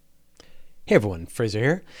Hey everyone, Fraser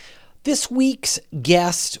here. This week's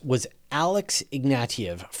guest was Alex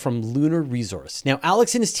Ignatiev from Lunar Resource. Now,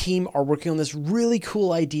 Alex and his team are working on this really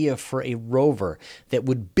cool idea for a rover that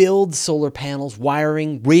would build solar panels,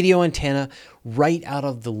 wiring, radio antenna right out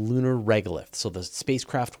of the lunar regolith. So the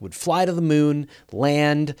spacecraft would fly to the moon,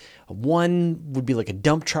 land. One would be like a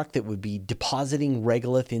dump truck that would be depositing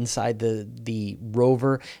regolith inside the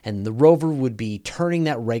rover, and the rover would be turning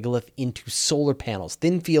that regolith into solar panels,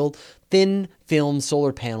 thin film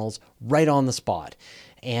solar panels right on the spot.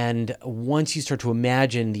 And once you start to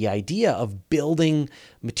imagine the idea of building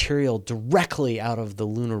material directly out of the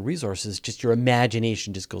lunar resources, just your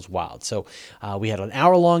imagination just goes wild. So we had an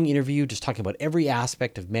hour-long interview just talking about every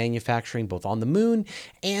aspect of manufacturing, both on the moon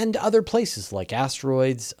and other places like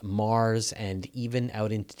asteroids, Mars, and even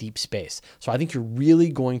out into deep space. So I think you're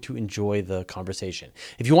really going to enjoy the conversation.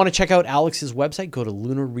 If you want to check out Alex's website, go to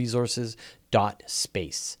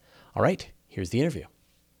lunarresources.space. All right, here's the interview.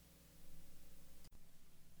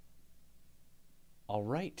 All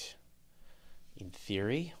right. In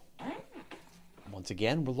theory, once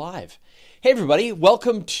again, we're live. Hey, everybody.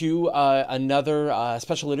 Welcome to another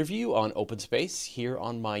special interview on Open Space here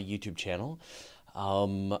on my YouTube channel.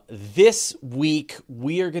 This week,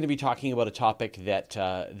 we are going to be talking about a topic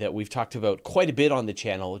that we've talked about quite a bit on the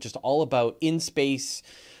channel, just all about in-space,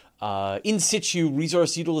 in situ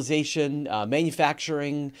resource utilization,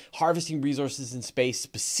 manufacturing, harvesting resources in space.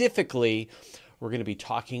 Specifically, we're going to be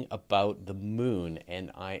talking about the moon, and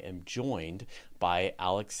I am joined by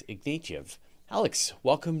Alex Ignatiev. Alex,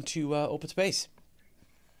 welcome to Open Space.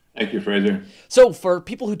 Thank you, Fraser. So for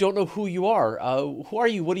people who don't know who you are, who are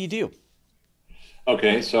you? What do you do?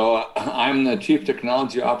 Okay, so I'm the Chief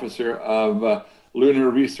Technology Officer of Lunar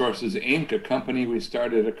Resources, Inc., a company we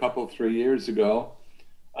started 3 years ago.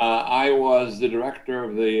 I was the director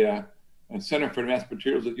of the Center for Advanced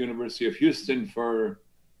Materials at the University of Houston for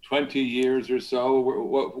 20 years or so,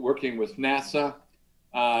 working with NASA.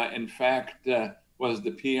 In fact, was the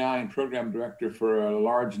PI and program director for a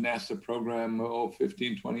large NASA program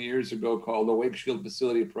 15, 20 years ago called the Wake Shield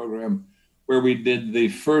Facility Program, where we did the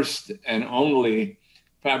first and only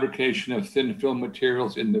fabrication of thin film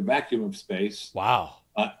materials in the vacuum of space. Wow.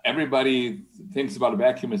 Everybody thinks about a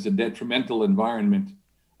vacuum as a detrimental environment.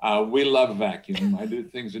 We love vacuum. I do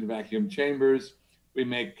things in vacuum chambers. We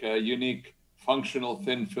make unique functional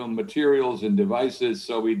thin film materials and devices.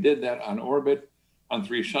 So we did that on orbit on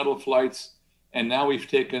 3 shuttle flights. And now we've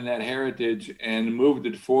taken that heritage and moved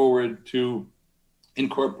it forward to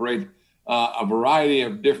incorporate a variety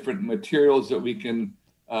of different materials that we can,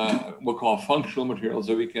 we'll call functional materials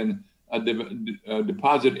that we can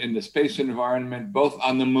deposit in the space environment, both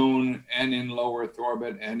on the moon and in low Earth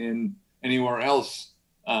orbit and in anywhere else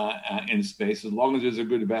in space, as long as there's a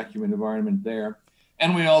good vacuum environment there.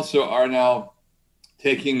 And we also are now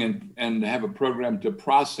taking and have a program to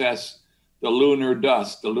process the lunar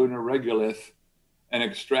dust, the lunar regolith, and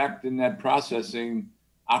extract in that processing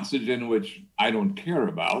oxygen, which I don't care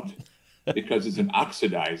about because it's an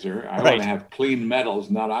oxidizer. I want to have clean metals,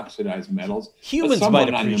 not oxidized metals. Humans might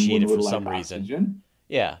appreciate it for some reason. Oxygen.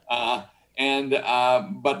 Yeah.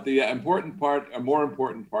 But the important part, a more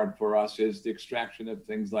important part for us is the extraction of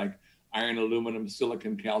things like iron, aluminum,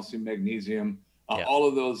 silicon, calcium, magnesium, all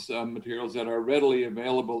of those materials that are readily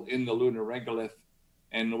available in the lunar regolith.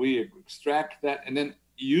 And we extract that and then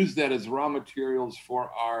use that as raw materials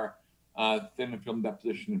for our thin film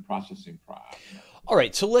deposition and processing process. All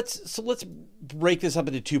right, so let's break this up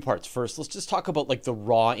into 2 parts. First, let's just talk about like the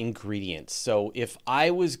raw ingredients. So if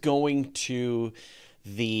I was going to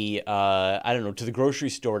the to the grocery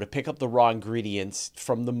store to pick up the raw ingredients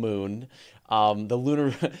from the moon, the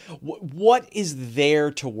lunar, what is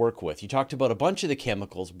there to work with? You talked about a bunch of the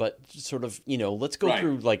chemicals, but sort of, let's go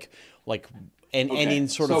through and in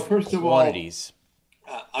sort of quantities.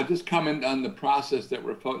 I'll just comment on the process that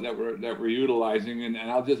we're utilizing, and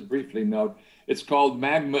I'll just briefly note it's called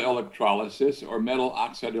magma electrolysis, or metal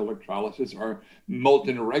oxide electrolysis, or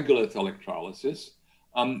molten regolith electrolysis,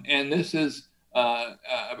 and this is a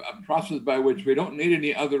process by which we don't need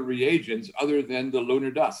any other reagents other than the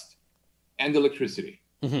lunar dust and electricity.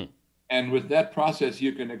 Mm-hmm. And with that process,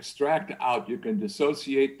 you can extract out, you can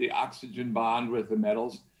dissociate the oxygen bond with the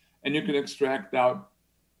metals, and you can extract out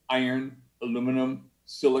iron, aluminum,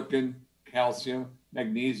 silicon, calcium,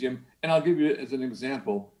 magnesium. And I'll give you as an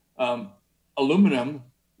example, aluminum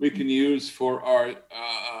we can use for our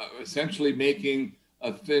essentially making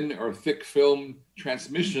a thin or thick film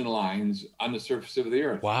transmission lines on the surface of the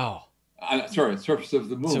Earth. Wow. Surface of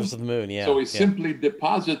the moon. Surface of the moon, yeah. So we simply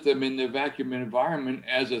deposit them in the vacuum environment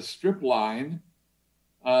as a strip line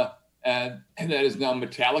and that is now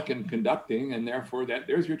metallic and conducting, and therefore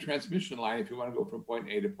there's your transmission line if you want to go from point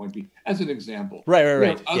A to point B, as an example. We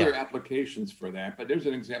have other applications for that, but there's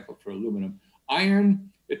an example for aluminum. Iron,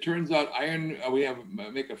 it turns out iron, we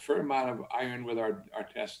make a fair amount of iron with our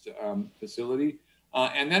test facility.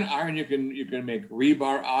 And then iron, you can make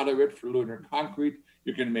rebar out of it for lunar concrete.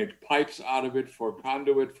 You can make pipes out of it for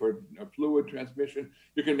conduit, for fluid transmission.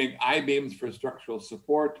 You can make I-beams for structural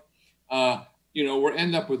support. We'll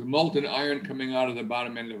end up with molten iron coming out of the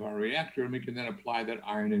bottom end of our reactor, and we can then apply that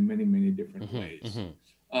iron in many, many different ways.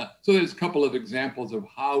 So there's a couple of examples of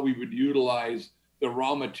how we would utilize the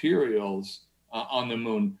raw materials on the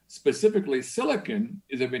moon. Specifically, silicon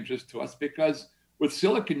is of interest to us because with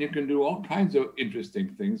silicon, you can do all kinds of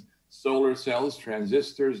interesting things: solar cells,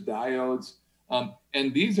 transistors, diodes,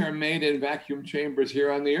 and these are made in vacuum chambers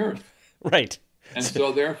here on the Earth. Right. And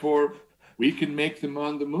so therefore, we can make them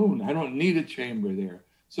on the moon. I don't need a chamber there.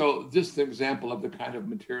 So just an example of the kind of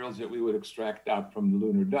materials that we would extract out from the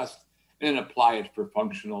lunar dust and apply it for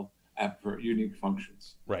for unique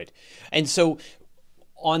functions. Right. And so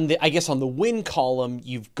on the wind column,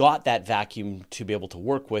 you've got that vacuum to be able to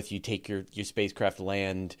work with. You take your spacecraft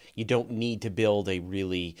land. You don't need to build a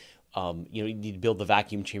really, you need to build the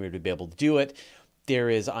vacuum chamber to be able to do it. There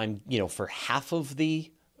is, for half of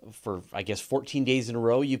for 14 days in a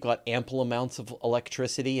row, you've got ample amounts of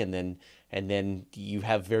electricity, and then you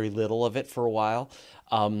have very little of it for a while.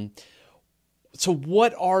 So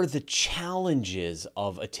what are the challenges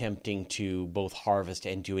of attempting to both harvest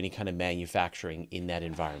and do any kind of manufacturing in that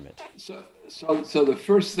environment? So the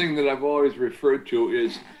first thing that I've always referred to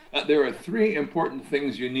is that there are three important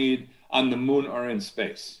things you need on the moon or in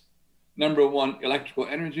space. Number one, electrical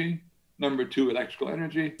energy. Number two, electrical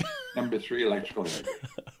energy. Number three, electrical energy.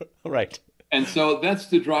 Right. And so that's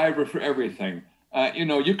the driver for everything.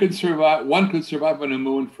 You could survive. One could survive on the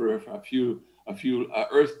moon for a few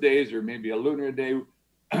Earth days or maybe a lunar day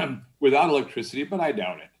without electricity, but I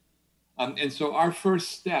doubt it. And so our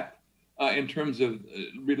first step in terms of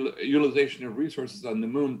utilization of resources on the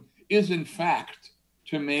moon is, in fact,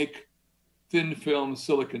 to make thin film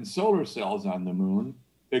silicon solar cells on the moon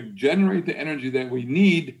that generate the energy that we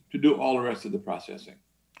need to do all the rest of the processing.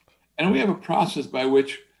 And we have a process by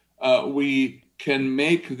which we can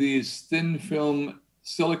make these thin film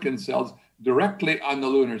silicon cells directly on the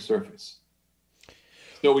lunar surface.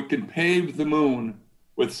 So we can pave the moon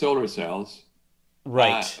with solar cells,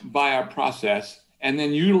 right, by our process, and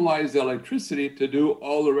then utilize the electricity to do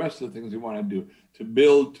all the rest of the things we want to do, to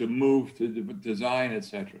build, to move, to design,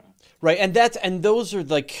 etc. Right, and those are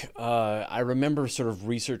like, I remember sort of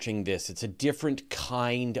researching this. It's a different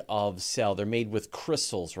kind of cell. They're made with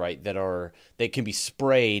crystals, right, they can be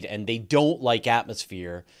sprayed, and they don't like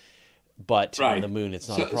atmosphere, but right. On the moon it's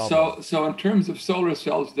not a problem. So in terms of solar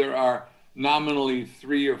cells, there are nominally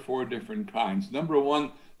 3 or 4 different kinds. Number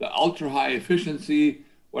one, the ultra high efficiency,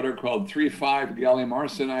 what are called 3,5 gallium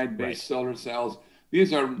arsenide based solar cells.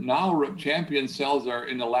 These are now champion cells are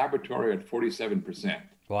in the laboratory at 47%.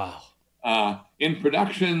 Wow. In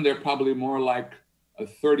production, they're probably more like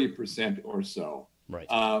 30% or so. Right.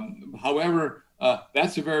 However,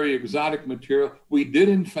 that's a very exotic material. We did,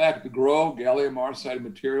 in fact, grow gallium arsenide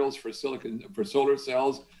materials for solar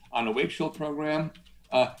cells on a wake shield program.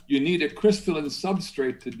 You need a crystalline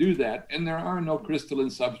substrate to do that, and there are no crystalline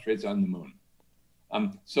substrates on the moon.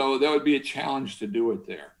 So that would be a challenge to do it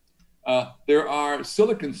there. There are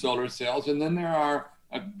silicon solar cells, and then there are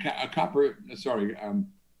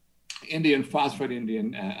indium phosphide,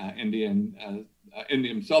 indium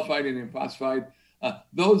sulfide, indium phosphide. The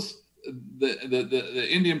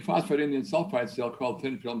indium phosphide, indium sulfide cell called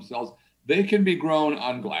thin film cells, they can be grown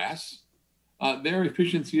on glass. Their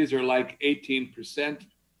efficiencies are like 18%,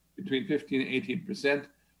 between 15 and 18%.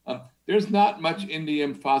 There's not much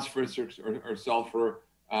indium, phosphorus, or sulfur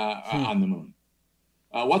on the moon.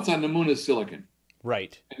 What's on the moon is silicon.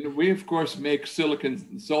 Right. And we, of course, make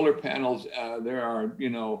silicon solar panels. There are,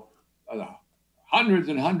 hundreds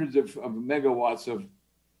and hundreds of megawatts of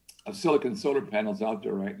silicon solar panels out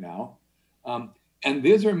there right now. And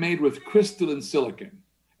these are made with crystalline silicon.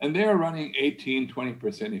 And they are running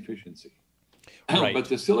 20% efficiency. Right. But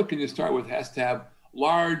the silicon you start with has to have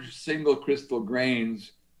large single crystal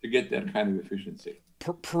grains to get that kind of efficiency.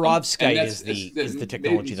 Perovskite is the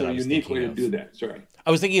technology that I was unique thinking way of. to do that. Sorry,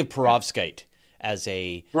 I was thinking of perovskite as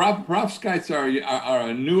a perovskites are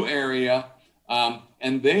a new area,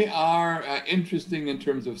 and they are interesting in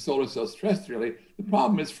terms of solar cells terrestrially. The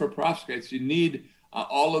problem is for perovskites, you need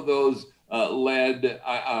all of those lead,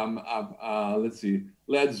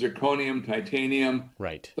 lead, zirconium, titanium.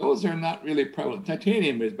 Right. Those are not really prevalent.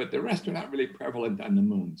 Titanium is, but the rest are not really prevalent on the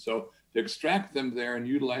moon. So to extract them there and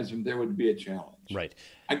utilize them there would be a challenge. Right.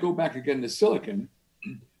 I go back again to silicon.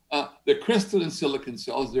 The crystalline silicon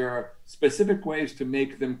cells, there are specific ways to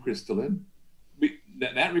make them crystalline.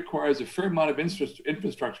 That requires a fair amount of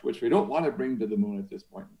infrastructure, which we don't want to bring to the moon at this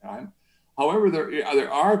point in time. However,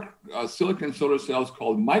 there are silicon solar cells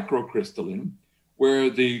called microcrystalline, where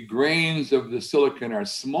the grains of the silicon are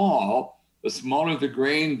small. The smaller the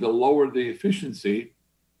grain, the lower the efficiency.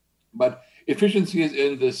 But efficiency is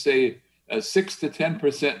in the, say, 6 to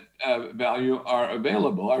 10% value are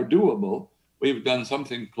doable. We've done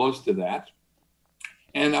something close to that.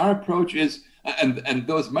 And our approach is, and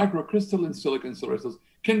those microcrystalline silicon solar cells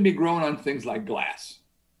can be grown on things like glass.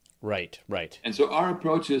 Right, right. And so our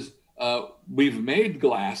approach is, we've made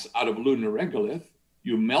glass out of lunar regolith.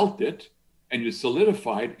 You melt it and you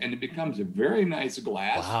solidify it, and it becomes a very nice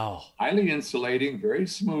glass. Wow. Highly insulating, very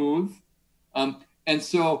smooth. And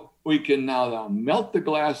so we can now melt the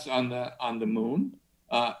glass on the moon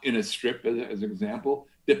in a strip, as an example,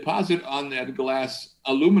 deposit on that glass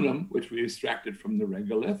aluminum, which we extracted from the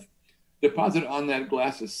regolith, deposit on that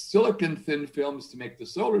glass a silicon thin films to make the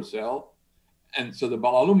solar cell. And so the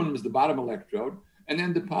aluminum is the bottom electrode, and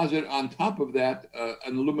then deposit on top of that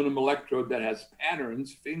an aluminum electrode that has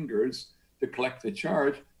patterns, fingers to collect the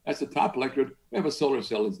charge. That's the top electrode. We have a solar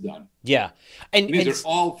cell that's done. Yeah. And these are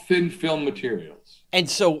all thin film materials. And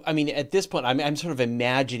so, I mean, at this point, I'm sort of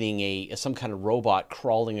imagining some kind of robot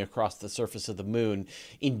crawling across the surface of the moon,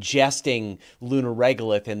 ingesting lunar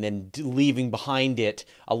regolith, and then leaving behind it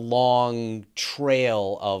a long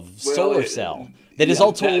trail of solar cell that is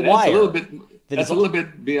also a wire. That's a little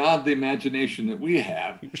bit beyond the imagination that we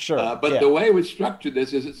have. Sure. But the way we structured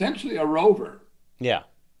this is essentially a rover. Yeah.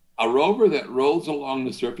 A rover that rolls along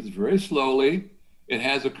the surface very slowly. It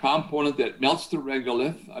has a component that melts the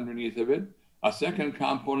regolith underneath of it, a second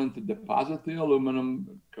component to deposit the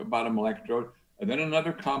aluminum bottom electrode, and then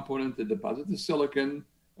another component to deposit the silicon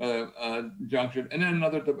junction, and then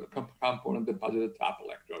another component to deposit the top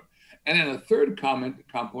electrode. And then a third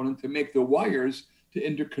component to make the wires to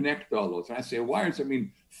interconnect all those. And I say wires, I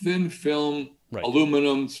mean thin film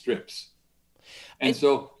aluminum strips. And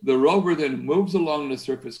so the rover then moves along the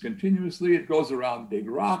surface continuously. It goes around big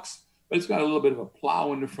rocks, but it's got a little bit of a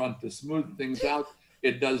plow in the front to smooth things out.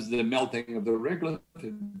 It does the melting of the regolith,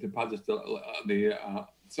 it deposits the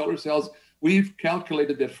solar cells. We've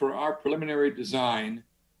calculated that for our preliminary design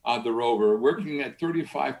of the rover, working at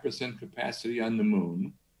 35% capacity on the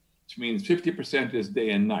moon, which means 50% is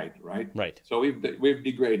day and night, right? Right. So we've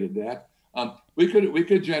degraded that. We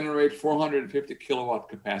could generate 450 kilowatt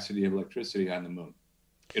capacity of electricity on the moon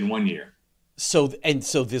in 1 year. So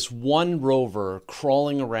this one rover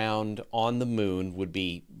crawling around on the moon would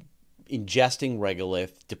be ingesting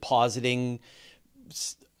regolith, depositing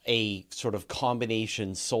a sort of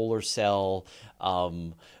combination solar cell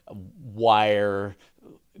wire,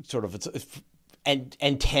 sort of and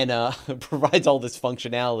antenna, provides all this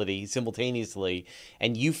functionality simultaneously,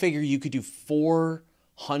 and you figure you could do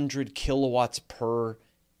 400 kilowatts per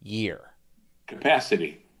year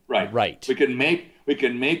capacity. Right. We can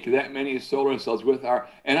make that many solar cells with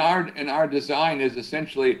our design is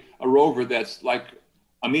essentially a rover that's like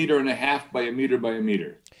 1.5 meters by 1 meter by 1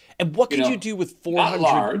 meter. And what could you do with 400? Not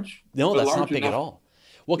large. No, that's not big enough. At all.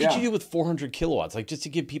 What could you do with 400 kilowatts? Like, just to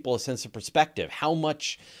give people a sense of perspective, how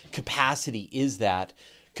much capacity is that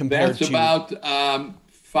compared to? That's about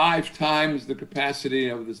 5 times the capacity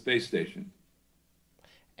of the space station.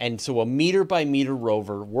 And so a 1 meter by 1 meter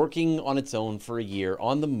rover working on its own for a year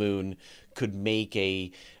on the moon could make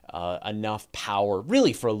enough power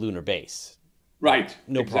really for a lunar base. Right.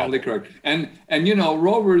 No exactly problem. Correct. And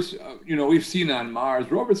rovers, we've seen on Mars,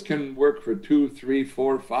 rovers can work for 2, 3,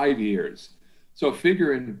 4, 5 years. So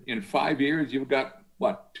figure in 5 years, you've got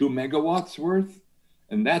 2 megawatts worth?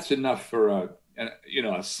 And that's enough for a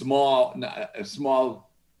small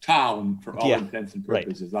town for all intents and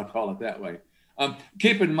purposes. Right. I'll call it that way.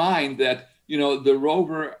 Keep in mind that, the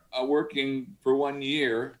rover working for 1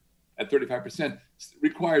 year at 35%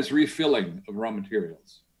 requires refilling of raw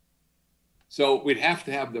materials. So we'd have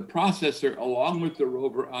to have the processor along with the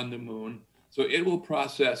rover on the moon. So it will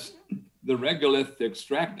process the regolith to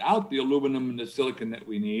extract out the aluminum and the silicon that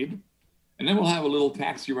we need. And then we'll have a little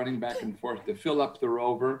taxi running back and forth to fill up the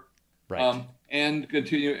rover. Right. And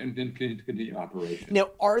continue operation. Now,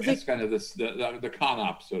 that's kind of the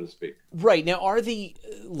con-op, so to speak. Right. Now, are the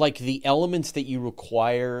elements that you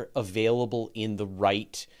require available in the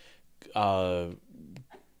right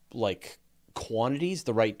quantities,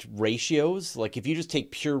 the right ratios? Like if you just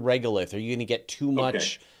take pure regolith, are you going to get too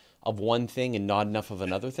much of one thing and not enough of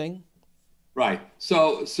another thing? Right.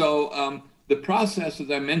 So the process,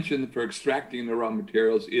 as I mentioned, for extracting the raw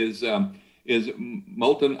materials is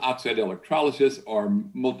molten oxide electrolysis or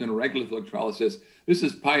molten regolith electrolysis. This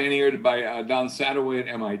is pioneered by Don Sadoway at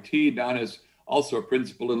MIT. Don is also a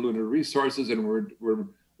principal in Lunar Resources, and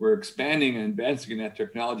we're expanding and advancing that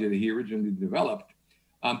technology that he originally developed.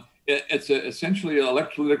 It's essentially an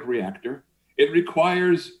electrolytic reactor. It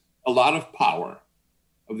requires a lot of power,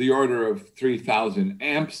 of the order of 3,000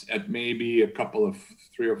 amps at maybe a couple of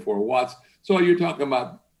 3 or 4 watts. So you're talking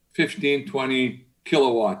about 15, 20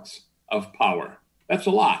 kilowatts of power. That's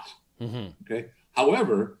a lot. Okay.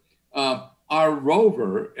 However, our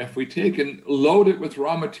rover, if we take and load it with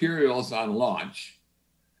raw materials on launch,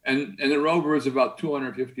 and the rover is about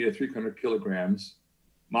 250 to 300 kilograms.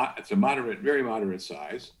 It's a very moderate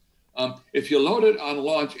size. If you load it on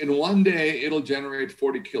launch, in one day, it'll generate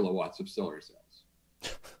 40 kilowatts of solar cells.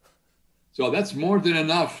 So that's more than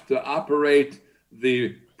enough to operate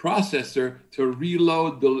the processor to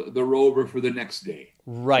reload the rover for the next day.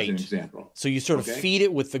 Right. As an example. So you sort of feed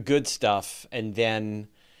it with the good stuff, and then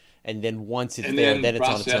once it's there, then it's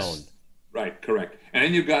on its own. Right, correct. And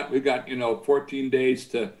then we've got 14 days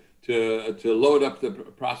to load up the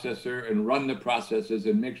processor and run the processes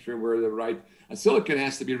and make sure we're the right. Silicon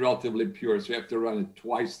has to be relatively pure, so you have to run it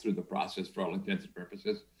twice through the process for all intents and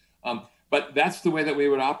purposes. But that's the way that we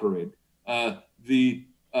would operate. The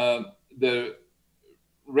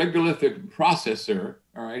regolithic processor,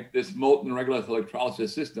 all right, this molten regolith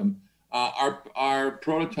electrolysis system, our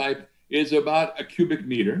prototype is about a cubic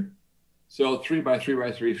meter, so 3 by 3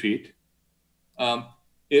 by 3 feet.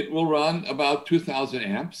 It will run about 2,000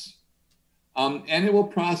 amps, and it will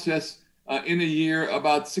process in a year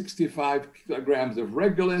about 65 kilograms of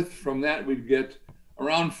regolith. From that, we'd get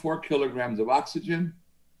around 4 kilograms of oxygen.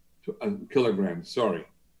 Kilograms, sorry.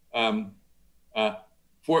 4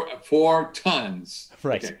 tons.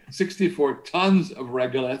 Right. Okay. 64 tons of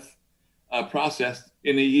regolith processed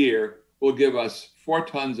in a year will give us 4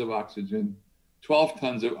 tons of oxygen, 12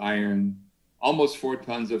 tons of iron, almost 4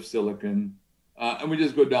 tons of silicon, and we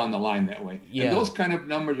just go down the line that way. Yeah. And those kind of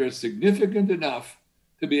numbers are significant enough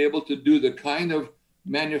to be able to do the kind of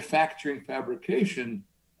manufacturing fabrication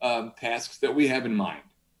tasks that we have in mind.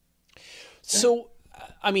 Okay? So,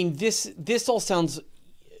 I mean, this all sounds,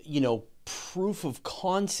 proof of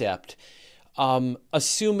concept.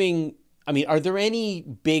 Assuming, I mean, are there any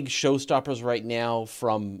big showstoppers right now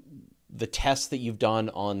from the tests that you've done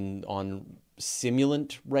on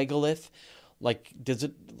simulant regolith? Does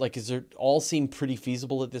it all seem pretty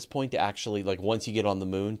feasible at this point to actually, once you get on the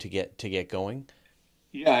moon, to get going?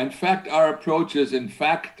 Yeah, in fact, our approach is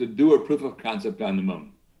to do a proof of concept on the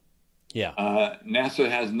moon. Yeah. NASA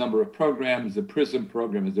has a number of programs. The PRISM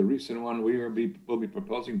program is a recent one. We'll be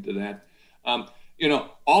proposing to that.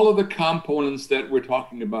 All of the components that we're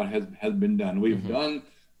talking about has been done. We've done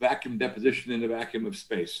vacuum deposition in the vacuum of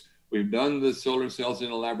space. We've done the solar cells in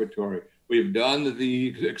the laboratory. We've done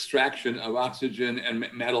the extraction of oxygen and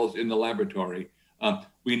metals in the laboratory.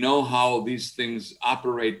 We know how these things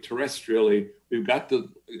operate terrestrially. We've got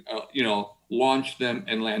to, launch them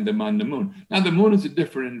and land them on the moon. Now, the moon is a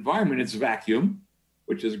different environment. It's vacuum,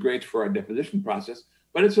 which is great for our deposition process,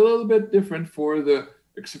 but it's a little bit different for the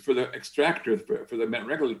extractor, for the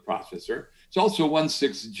regolith processor. It's also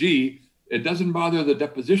 1,6G. It doesn't bother the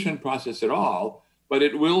deposition process at all, but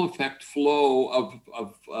it will affect flow of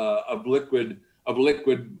molten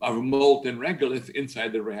regolith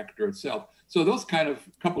inside the reactor itself. So those kind of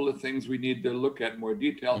couple of things we need to look at in more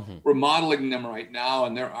detail. We're modeling them right now,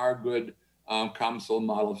 and there are good COMSOL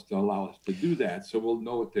models to allow us to do that. So we'll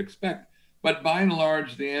know what to expect. But by and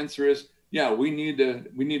large, the answer is, yeah, we need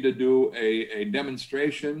to do a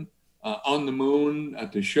demonstration on the moon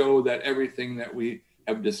to show that everything that we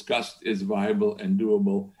have discussed is viable and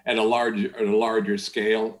doable at a larger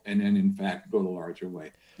scale, and then in fact go the larger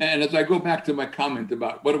way. And as I go back to my comment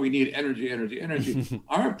about what do we need, energy,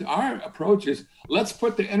 our approach is, let's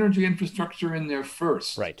put the energy infrastructure in there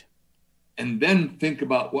first, right, and then think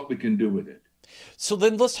about what we can do with it. So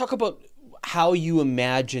then let's talk about how you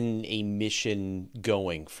imagine a mission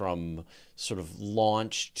going from sort of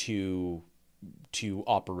launch to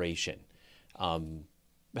operation.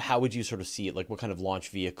 How would you sort of see it? Like what kind of launch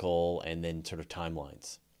vehicle, and then sort of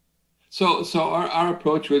timelines? So our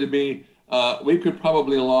approach would be, we could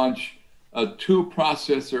probably launch 2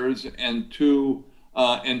 processors and two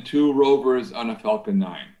rovers on a Falcon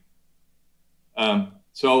 9.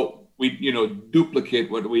 So we duplicate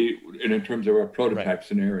what we in terms of our prototype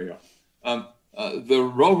scenario. the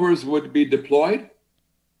rovers would be deployed.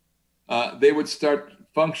 They would start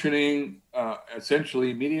functioning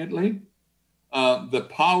essentially immediately. The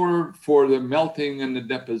power for the melting and the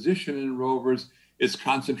deposition in rovers is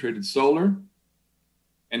concentrated solar.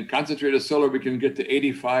 And concentrated solar, we can get to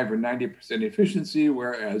 85 or 90% efficiency,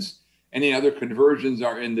 whereas any other conversions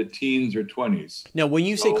are in the teens or 20s. Now, when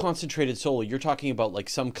you say concentrated solar, you're talking about like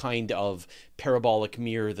some kind of parabolic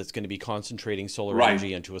mirror that's going to be concentrating solar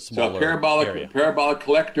energy into a smaller area. Parabolic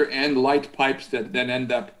collector and light pipes that then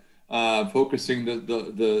end up focusing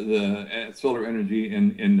the solar energy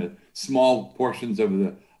in the small portions of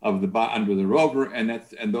the under the rover, and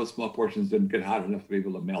those small portions then get hot enough to be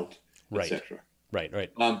able to melt, etc. Right.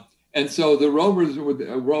 And so the rovers would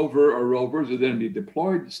then be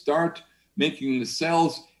deployed to start making the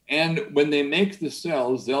cells. And when they make the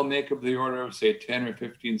cells, they'll make of the order of, say, 10 or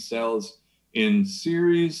 15 cells in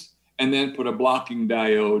series, and then put a blocking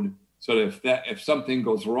diode so that if something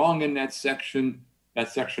goes wrong in that section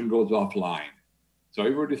goes offline. So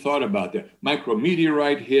everybody thought about that.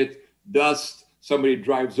 Micrometeorite hit, dust, somebody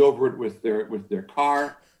drives over it with their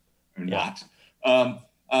car or not.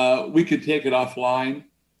 We could take it offline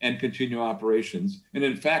and continue operations. And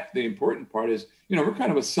in fact, the important part is, we're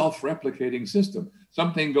kind of a self-replicating system.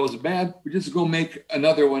 Something goes bad, we just go make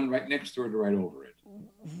another one right next to it or right over it.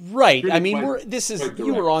 Right. Really, I mean,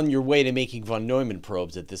 you were on your way to making von Neumann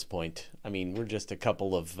probes at this point. I mean, we're just a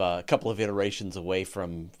couple of iterations away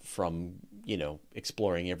from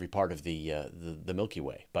exploring every part of the Milky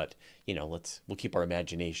Way. But we'll keep our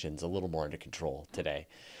imaginations a little more under control today.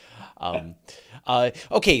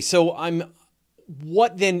 Okay, so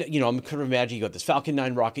what then, I'm kind of imagining you got this Falcon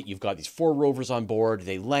 9 rocket, you've got these 4 rovers on board,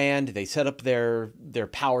 they land, they set up their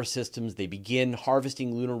power systems, they begin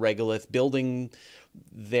harvesting lunar regolith, building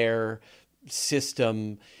their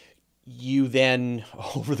system. You then,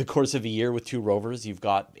 over the course of a year with 2 rovers, you've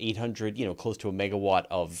got 800, close to a megawatt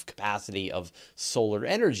of capacity of solar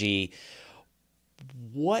energy.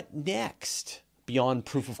 What next? Beyond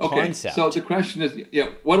proof of concept. So the question is,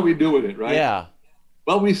 what do we do with it, right? Yeah.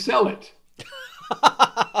 Well, we sell it.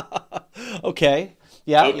 Okay.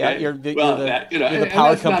 Yeah. You're the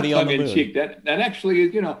power company on the moon. Cheek. That actually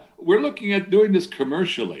is, we're looking at doing this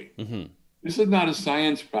commercially. Mm-hmm. This is not a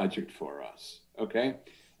science project for us. Okay.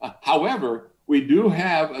 However, we do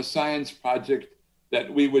have a science project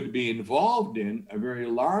that we would be involved in, a very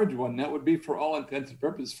large one that would be, for all intents and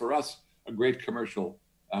purposes, for us, a great commercial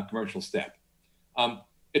step.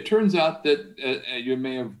 It turns out that you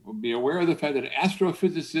may be aware of the fact that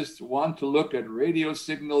astrophysicists want to look at radio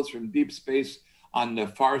signals from deep space on the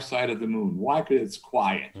far side of the moon. Why? Because it's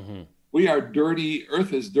quiet. Mm-hmm. We are dirty.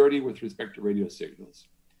 Earth is dirty with respect to radio signals.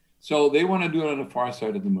 So they want to do it on the far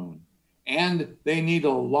side of the moon. And they need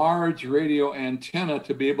a large radio antenna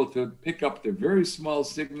to be able to pick up the very small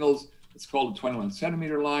signals. It's called a 21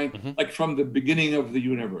 centimeter line, mm-hmm. like from the beginning of the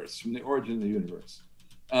universe, from the origin of the universe.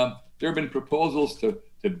 There have been proposals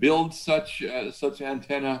to build such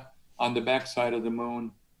antenna on the backside of the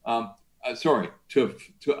moon. To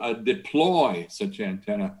deploy such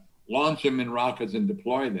antenna, launch them in rockets and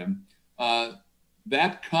deploy them.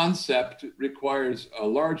 That concept requires a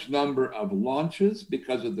large number of launches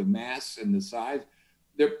because of the mass and the size.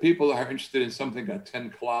 People are interested in something like a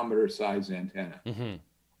 10-kilometer size antenna.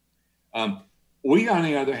 Mm-hmm. We, on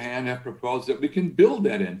the other hand, have proposed that we can build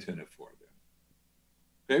that antenna for them.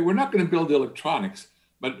 Okay, we're not going to build the electronics,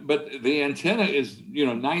 but the antenna is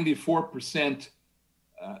 94%.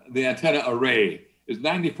 The antenna array is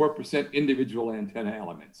 94% individual antenna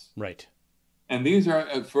elements. Right. And these are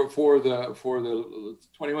for the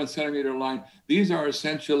 21 centimeter line. These are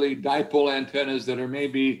essentially dipole antennas that are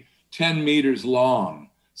maybe 10 meters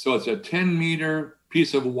long. So it's a 10-meter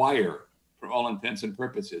piece of wire for all intents and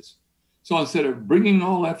purposes. So instead of bringing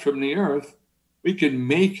all that from the Earth, we can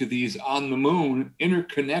make these on the moon,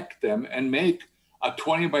 interconnect them, and make a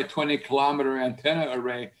 20 by 20 kilometer antenna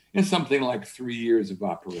array in something like 3 years of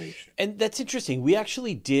operation. And that's interesting. I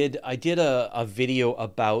did a video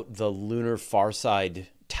about the Lunar Farside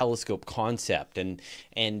telescope concept. And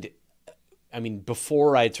I mean,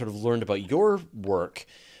 before I sort of learned about your work,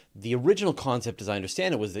 the original concept, as I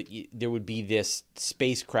understand it, was that there would be this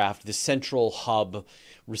spacecraft, the central hub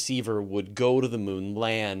receiver would go to the moon,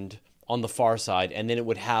 land on the far side, and then it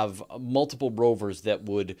would have multiple rovers that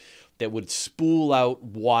would spool out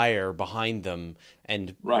wire behind them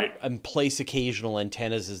and place occasional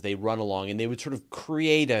antennas as they run along, and they would sort of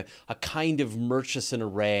create a kind of Murchison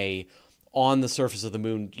array on the surface of the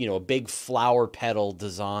moon, a big flower petal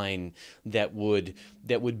design that would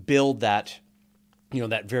build that,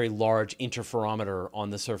 that very large interferometer on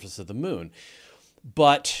the surface of the moon.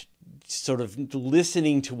 But sort of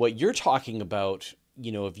listening to what you're talking about,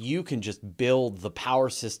 if you can just build the power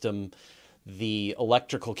system, the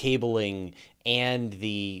electrical cabling, and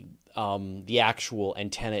the actual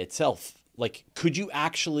antenna itself, like, could you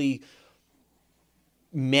actually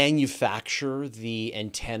manufacture the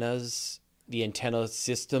antenna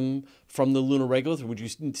system from the lunar regolith, or would you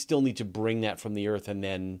still need to bring that from the Earth and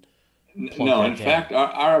then plunk No, that in down? fact,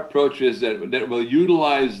 our approach is that we'll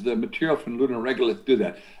utilize the material from lunar regolith to do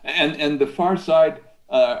that. And the far side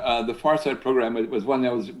program was one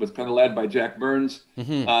that was kind of led by Jack Burns,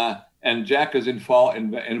 and Jack is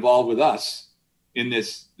involved with us in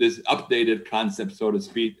this updated concept, so to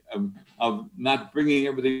speak, of not bringing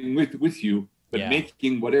everything with you, but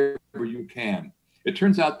making whatever you can. It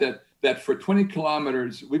turns out that for 20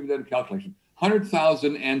 kilometers, we've done a calculation,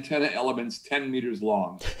 100,000 antenna elements 10 meters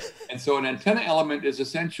long. And so an antenna element is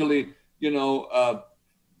essentially, 5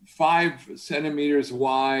 centimeters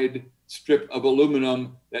wide strip of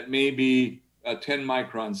aluminum that may be 10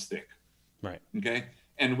 microns thick. Right. Okay.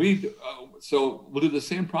 And so we'll do the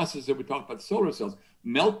same process that we talked about solar cells.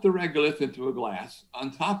 Melt the regolith into a glass.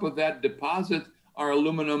 On top of that, deposit our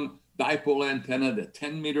aluminum dipole antenna, the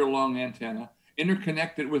 10-meter long antenna.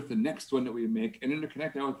 Interconnect it with the next one that we make, and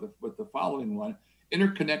interconnect it with the following one.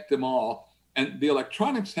 Interconnect them all, and the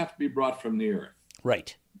electronics have to be brought from the Earth.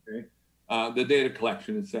 Right. Okay. The data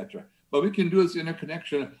collection, etc. But we can do this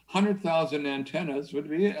interconnection. 100,000 antennas would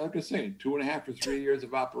be, like I say, 2.5 or 3 years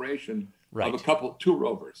of operation of 2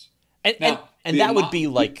 rovers. And that would be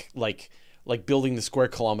like building the square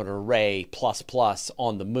kilometer array plus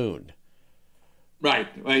on the moon. Right.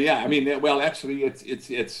 Well, yeah. I mean, actually,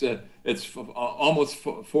 it's almost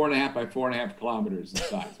 4.5 by 4.5 kilometers in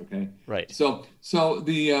size. Okay. Right. So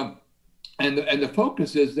the and the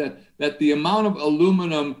focus is that the amount of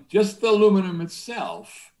aluminum, just the aluminum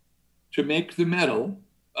itself, to make the metal,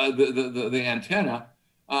 the antenna,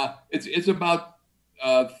 it's about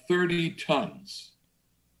 30 tons.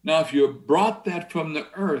 Now, if you brought that from the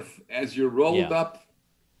Earth as you rolled up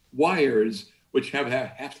wires, which have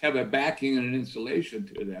to have a backing and an insulation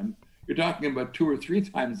to them, you're talking about 2 or 3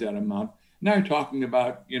 times that amount. Now you're talking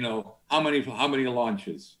about, how many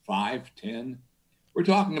launches? 5, 10? We're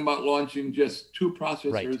talking about launching just 2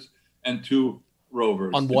 processors and 2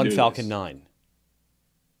 rovers on one Falcon 9.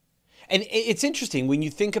 And it's interesting when you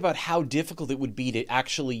think about how difficult it would be to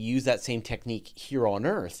actually use that same technique here on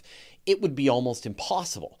Earth. It would be almost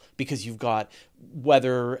impossible because you've got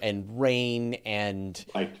weather and rain and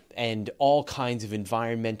all kinds of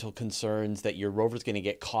environmental concerns, that your rover's going to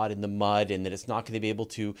get caught in the mud and that it's not going to be able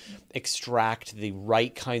to extract the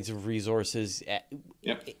right kinds of resources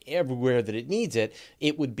everywhere that it needs it.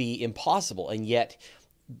 It would be impossible. And yet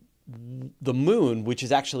the moon, which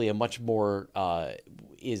is actually a much more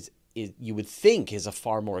you would think is a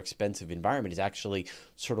far more expensive environment, is actually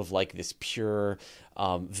sort of like this pure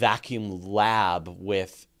vacuum lab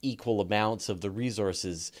with equal amounts of the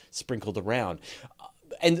resources sprinkled around.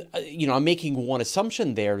 And, I'm making one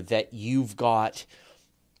assumption there, that you've got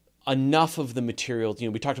enough of the materials.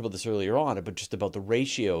 We talked about this earlier on, but just about the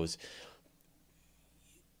ratios.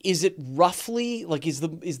 Is it roughly, is the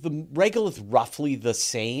regolith roughly the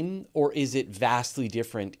same, or is it vastly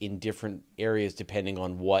different in different areas depending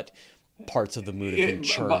on what parts of the moon have been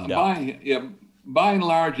churned up? By and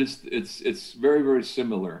large, it's very, very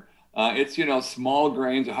similar. It's small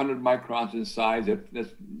grains, 100 microns in size. That's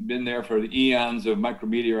been there for the eons of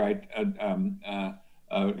micrometeorite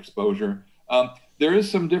exposure. There is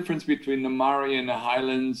some difference between the Mare and the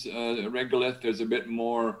Highlands regolith. There's a bit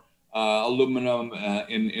more aluminum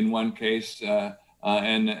in one case,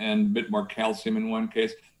 and a bit more calcium in one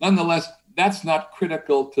case. Nonetheless, that's not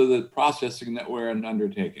critical to the processing that we're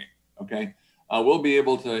undertaking. Okay, we'll be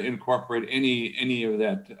able to incorporate any of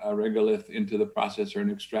that regolith into the processor and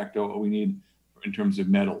extract what we need in terms of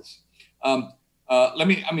metals. Let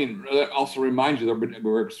me also remind you that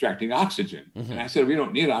we're extracting oxygen, and I said we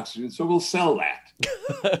don't need oxygen, so we'll sell that.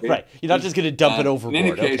 Okay? Right, you're not just going to dump it overboard. In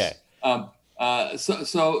any case, okay.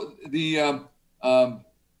 So the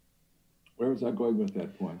where was I going with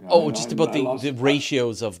that point? Just about the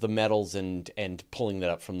ratios of the metals and pulling that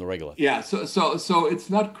up from the regolith. Yeah. So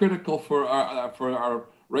it's not critical for our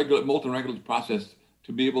regular molten regolith process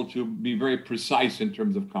to be able to be very precise in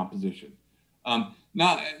terms of composition.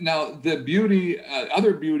 Now the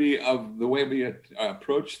other beauty of the way we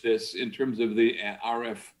approach this in terms of the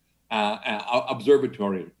RF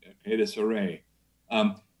observatory, this array.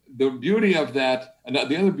 The beauty of that, and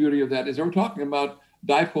the other beauty of that, is that we're talking about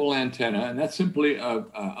dipole antenna, and that's simply a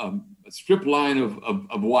strip line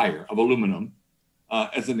of wire, of aluminum,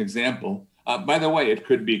 as an example. By the way, it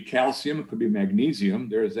could be calcium, it could be magnesium.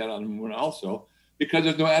 There's that on the moon also, because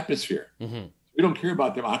there's no atmosphere. Mm-hmm. We don't care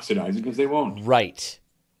about them oxidizing because they won't. Right.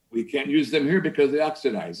 We can't use them here because they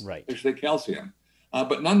oxidize, right. especially calcium.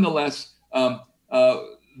 But nonetheless, the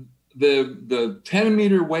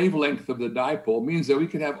 10-meter wavelength of the dipole means that we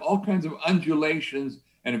can have all kinds of undulations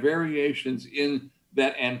and variations in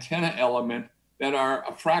that antenna element that are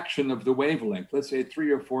a fraction of the wavelength, let's say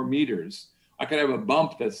 3 or 4 meters. I could have a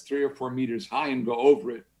bump that's 3 or 4 meters high and go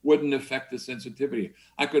over it, wouldn't affect the sensitivity.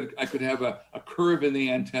 I could have a curve in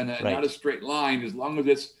the antenna and not a straight line, as long as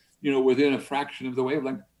it's within a fraction of the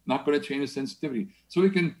wavelength, not going to change the sensitivity. So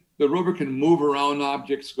the rover can move around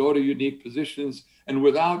objects, go to unique positions, and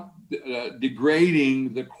without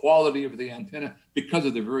degrading the quality of the antenna because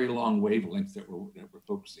of the very long wavelengths that we're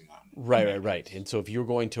focusing on. Right. And so if you're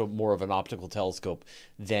going to more of an optical telescope,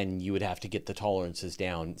 then you would have to get the tolerances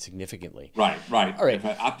down significantly. Right. All right.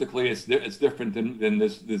 Optically, it's different than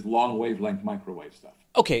this long wavelength microwave stuff.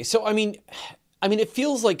 Okay, so I mean, it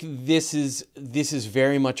feels like this is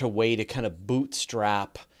very much a way to kind of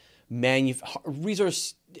bootstrap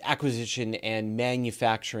resource acquisition and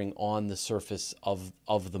manufacturing on the surface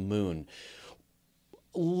of the moon.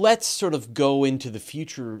 Let's sort of go into the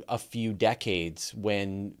future a few decades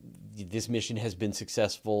when this mission has been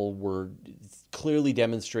successful. We're clearly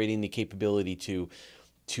demonstrating the capability to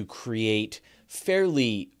create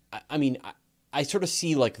fairly, I sort of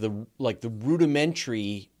see like the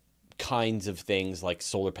rudimentary kinds of things like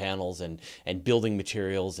solar panels and building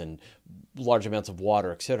materials and large amounts of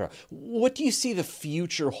water, etc. What do you see the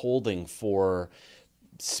future holding for,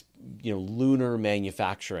 lunar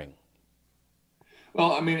manufacturing?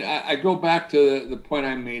 Well, I go back to the point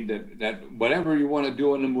I made that whatever you want to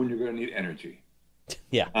do on the moon, you're going to need energy.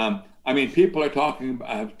 Yeah. People are talking,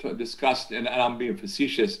 have discussed, and I'm being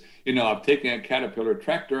facetious, of taking a Caterpillar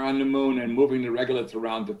tractor on the moon and moving the regoliths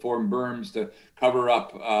around to form berms to cover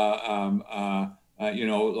up,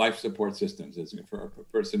 life support systems for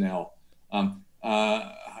personnel,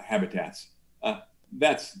 habitats.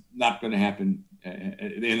 That's not going to happen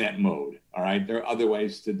in that mode. All right. There are other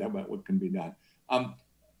ways what can be done.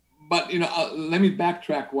 But let me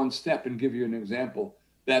backtrack one step and give you an example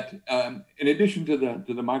that in addition to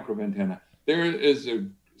the microwave antenna, there is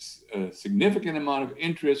a significant amount of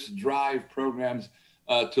interest, drive programs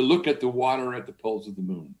to look at the water at the poles of the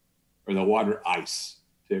moon, or the water ice,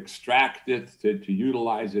 to extract it, to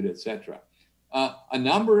utilize it, etc. A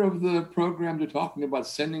number of the programs are talking about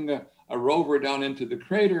sending a rover down into the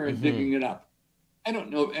crater and digging it up. I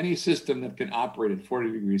don't know of any system that can operate at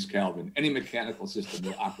 40 degrees Kelvin. Any mechanical system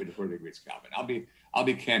will operate at 40 degrees Kelvin. I'll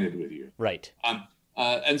be candid with you. Right.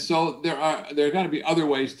 And so there are got to be other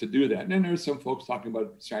ways to do that. And then there's some folks talking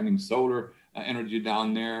about shining solar energy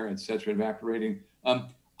down there, et cetera, evaporating.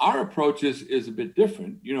 Our approach is a bit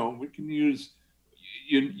different. We can use,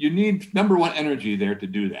 you need, number one, energy there to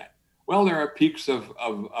do that. Well, there are peaks of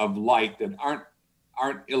light that aren't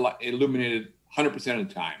illuminated 100% of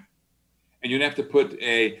the time. And you'd have to put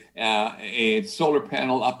a solar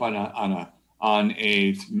panel up on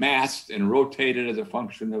a mast and rotate it as a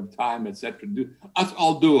function of time, et cetera. That's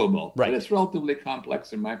all doable, right. But it's relatively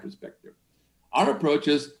complex in my perspective. Our approach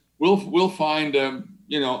is we'll find a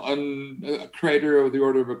crater of the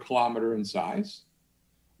order of 1 kilometer in size.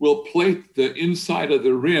 We'll plate the inside of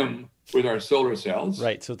the rim with our solar cells.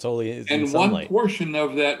 Right, so it's only in and sunlight. One portion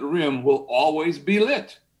of that rim will always be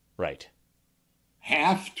lit. Right.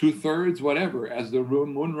 Half, 2/3, whatever, as the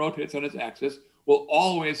moon rotates on its axis, will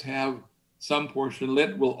always have some portion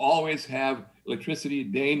lit, will always have electricity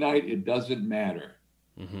day, night, it doesn't matter.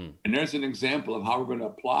 Mm-hmm. And there's an example of how we're going to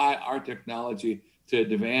apply our technology to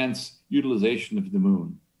advance utilization of the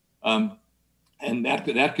moon. And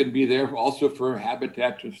that can be there also for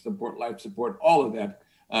habitat to support life support. All of that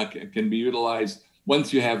can be utilized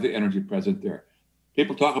once you have the energy present there.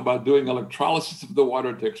 People talk about doing electrolysis of the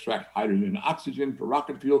water to extract hydrogen and oxygen for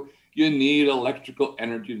rocket fuel. You need electrical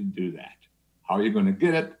energy to do that. How are you going to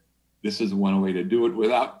get it? This is one way to do it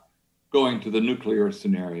without going to the nuclear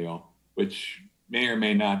scenario, which may or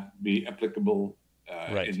may not be applicable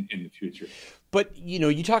in the future. But,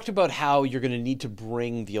 you talked about how you're going to need to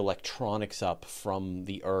bring the electronics up from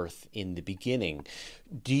the Earth in the beginning.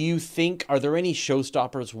 Do you think, are there any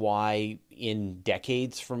showstoppers why in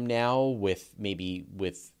decades from now with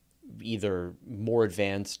either more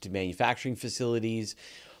advanced manufacturing facilities,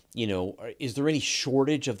 is there any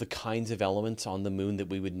shortage of the kinds of elements on the moon that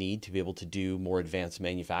we would need to be able to do more advanced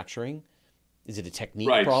manufacturing? Is it a technique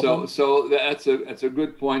problem? So that's a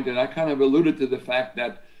good point. And I kind of alluded to the fact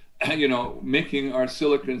that making our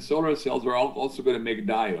silicon solar cells, we're also going to make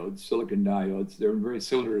diodes, silicon diodes. They're very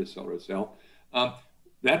similar to solar cell. Um,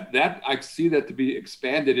 that I see that to be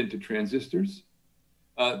expanded into transistors.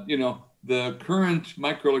 The current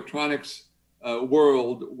microelectronics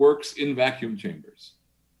world works in vacuum chambers.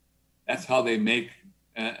 That's how they make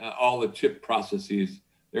all the chip processes.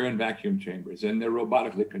 They're in vacuum chambers, and they're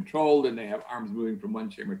robotically controlled, and they have arms moving from one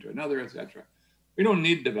chamber to another, etc. We don't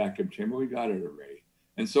need the vacuum chamber. We got it already.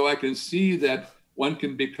 And so I can see that one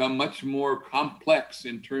can become much more complex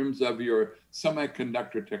in terms of your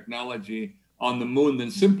semiconductor technology on the moon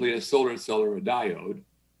than simply a solar cell or a diode.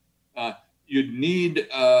 You'd need,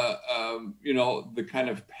 the kind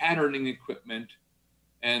of patterning equipment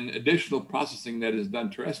and additional processing that is done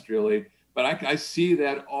terrestrially. But I see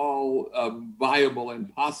that all viable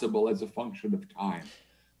and possible as a function of time.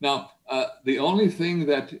 Now, the only thing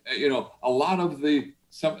that, a lot of the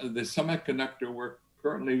semiconductor work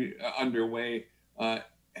currently underway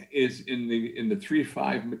is in the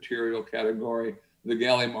 3,5 material category, the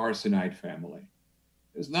gallium arsenide family.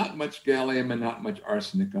 There's not much gallium and not much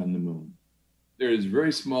arsenic on the moon. There is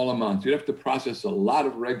very small amounts. You'd have to process a lot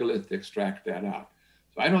of regolith to extract that out.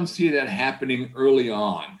 So I don't see that happening early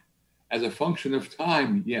on. As a function of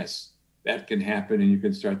time, yes, that can happen, and you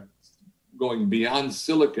can start going beyond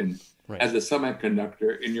silicon as a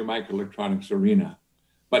semiconductor in your microelectronics arena.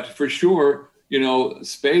 But for sure,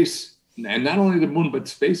 space, and not only the moon, but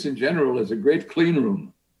space in general, is a great clean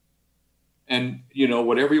room. And,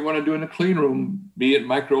 whatever you want to do in a clean room, be it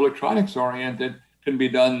microelectronics oriented, can be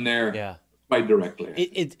done there quite directly.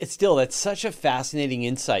 It's still, that's such a fascinating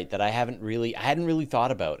insight that I hadn't really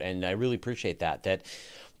thought about. And I really appreciate that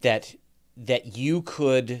you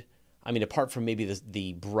could, I mean, apart from maybe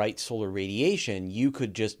the bright solar radiation, you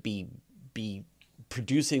could just be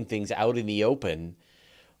producing things out in the open,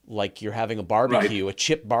 like you're having a barbecue, a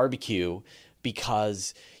chip barbecue,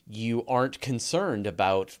 because you aren't concerned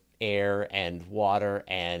about air and water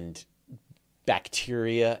and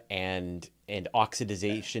bacteria and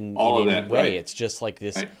oxidization all in of any that, way. right. It's just like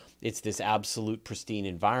this. Right. It's this absolute pristine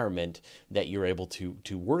environment that you're able to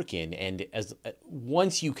work in, and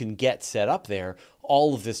once you can get set up there,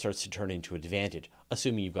 all of this starts to turn into an advantage,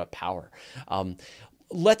 assuming you've got power. So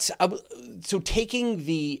taking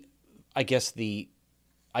the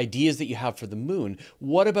ideas that you have for the moon,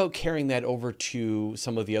 what about carrying that over to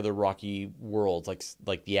some of the other rocky worlds,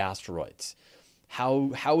 like the asteroids?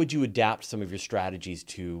 How would you adapt some of your strategies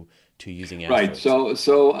to using asteroids? Right. So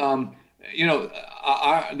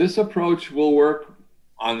this approach will work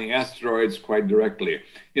on the asteroids quite directly.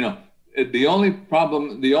 The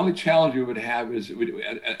only challenge we would have is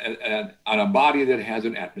on a body that has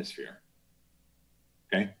an atmosphere.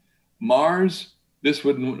 Okay, Mars, this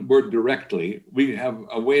wouldn't work directly. We have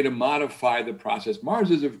a way to modify the process.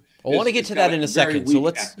 Mars is a I want to get to that in a second. So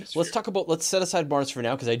let's set aside Mars for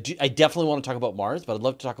now, because I definitely want to talk about Mars, but I'd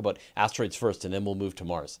love to talk about asteroids first, and then we'll move to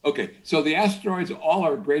Mars. Okay, so the asteroids all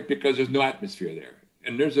are great because there's no atmosphere there,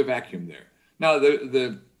 and there's a vacuum there. Now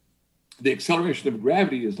the acceleration of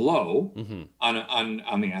gravity is low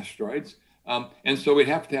on the asteroids, and so we'd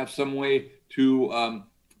have to have some way to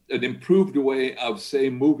an improved way of,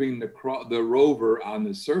 say, moving the rover on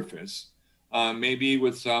the surface, maybe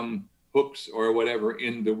with some hooks or whatever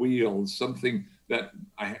in the wheels, something that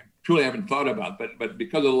I truly haven't thought about. But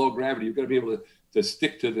because of low gravity, you've got to be able to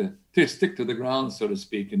stick to the ground, so to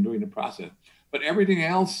speak, in doing the process. But everything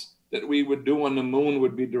else that we would do on the moon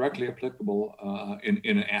would be directly applicable in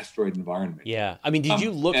an asteroid environment. Yeah. I mean, did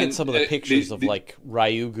you look at some of the pictures of like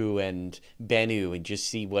Ryugu and Bennu and just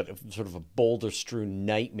see what sort of a boulder-strewn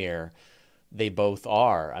nightmare they both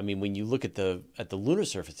are? I mean, when you look at the lunar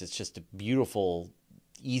surface, it's just a beautiful,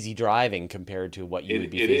 easy driving compared to what you would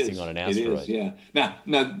be facing on an asteroid. It is, yeah.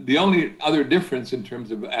 Now, the only other difference in terms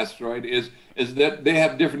of asteroid is that they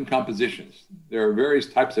have different compositions. There are various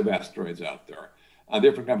types of asteroids out there.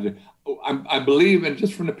 Different kinds I believe, and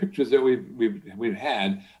just from the pictures that we've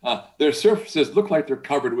had, their surfaces look like they're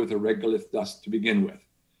covered with a regolith dust to begin with.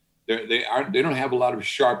 They don't have a lot of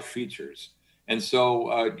sharp features, and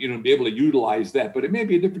so be able to utilize that. But it may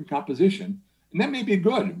be a different composition, and that may be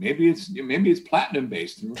good. Maybe it's platinum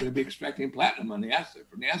based, and we're going to be extracting platinum from the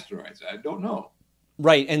asteroids. I don't know.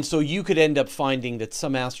 Right, and so you could end up finding that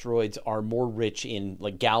some asteroids are more rich in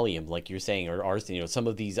like gallium, like you're saying, or arsenic, some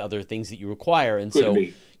of these other things that you require, and so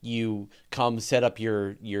you come set up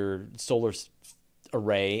your solar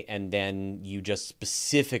array, and then you just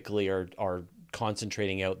specifically are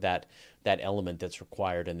concentrating out that element that's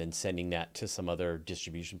required, and then sending that to some other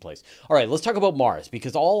distribution place. All right, let's talk about Mars,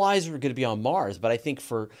 because all eyes are going to be on Mars, but I think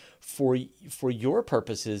for your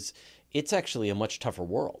purposes, it's actually a much tougher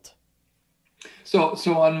world. So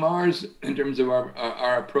on Mars, in terms of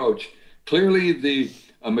our approach, clearly the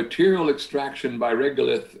material extraction by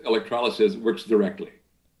regolith electrolysis works directly.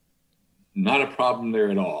 Not a problem there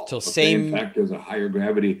at all. So In fact, there's a higher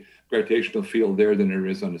gravitational field there than there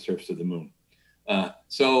is on the surface of the moon.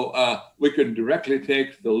 So we could directly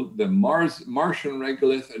take the Martian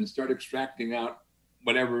regolith and start extracting out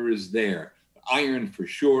whatever is there. Iron for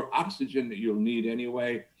sure, oxygen that you'll need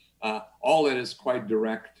anyway. All that is quite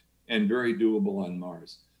direct and very doable on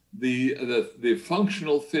Mars. The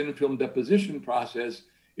functional thin film deposition process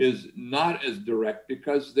is not as direct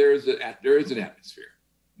because there is an atmosphere.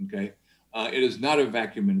 Okay, it is not a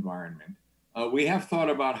vacuum environment. We have thought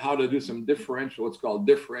about how to do some what's called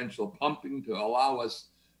differential pumping to allow us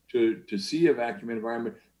to see a vacuum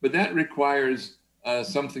environment, but that requires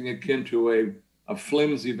something akin to a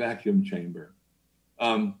flimsy vacuum chamber.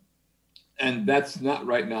 And that's not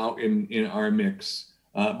right now in our mix.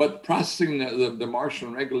 But processing the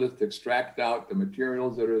Martian regolith to extract out the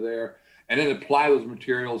materials that are there and then apply those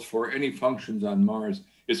materials for any functions on Mars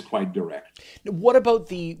is quite direct. What about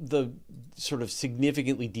the sort of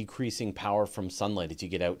significantly decreasing power from sunlight as you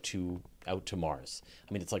get out to Mars?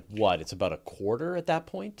 I mean, it's like what? It's about a quarter at that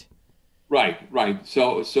point? Right.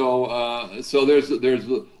 So there's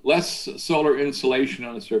less solar insolation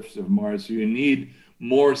on the surface of Mars. So you need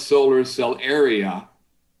more solar cell area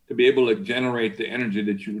to be able to generate the energy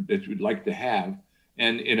that you'd like to have.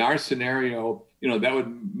 And in our scenario, that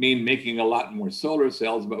would mean making a lot more solar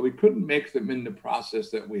cells, but we couldn't make them in the process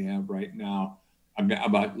that we have right now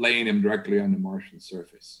about laying them directly on the Martian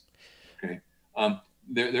surface. Okay.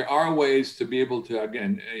 There are ways to be able to,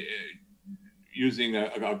 again, using a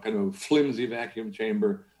kind of flimsy vacuum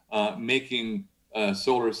chamber, making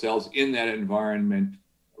solar cells in that environment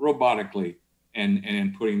robotically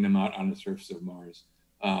and putting them out on the surface of Mars.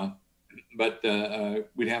 But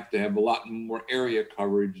we'd have to have a lot more area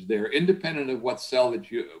coverage there, independent of what cell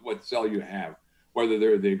you have, whether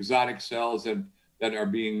they're the exotic cells that are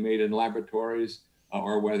being made in laboratories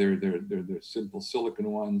or whether they're simple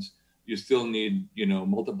silicon ones. You still need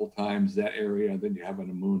multiple times that area than you have on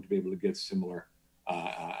the moon to be able to get similar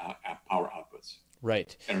power outputs.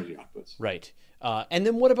 Right. Energy outputs. Right. And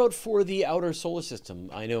then what about for the outer solar system?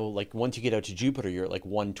 I know, like, once you get out to Jupiter, you're at like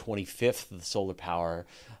 1/25th of the solar power.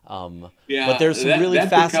 But there's some really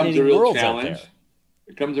fascinating worlds out there. It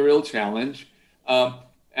becomes a real challenge.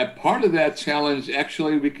 And part of that challenge,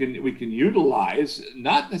 actually, we can utilize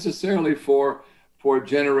not necessarily for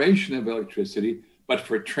generation of electricity, but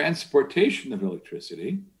for transportation of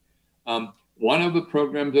electricity. One of the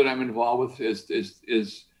programs that I'm involved with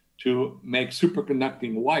is to make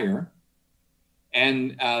superconducting wire.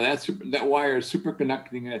 And that wire is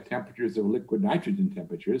superconducting at temperatures of liquid nitrogen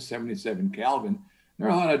temperatures, 77 Kelvin. There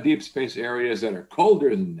are a lot of deep space areas that are colder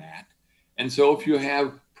than that. And so if you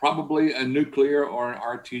have probably a nuclear or an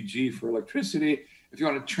RTG for electricity, if you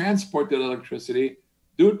want to transport that electricity,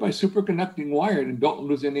 do it by superconducting wire and don't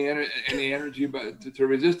lose any energy to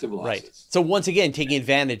resistive losses. Right. So once again, taking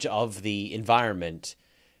advantage of the environment,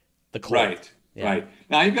 the cold. Right. Yeah. Right.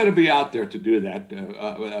 Now you've got to be out there to do that.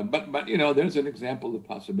 But there's an example of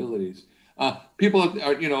possibilities. People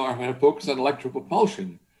are focused on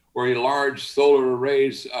electropropulsion, where large solar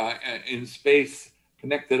arrays in space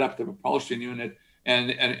connected up to the propulsion unit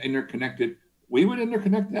and interconnected. We would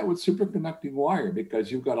interconnect that with superconducting wire because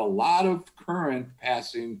you've got a lot of current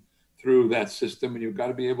passing through that system, and you've got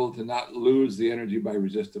to be able to not lose the energy by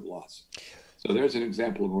resistive loss. So there's an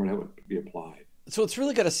example of where that would be applied. So it's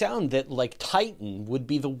really got to sound that like Titan would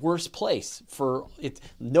be the worst place for it.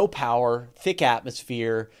 No power, thick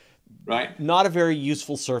atmosphere, right? Not a very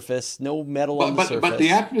useful surface, no metal on the surface. But the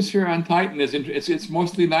atmosphere on Titan it's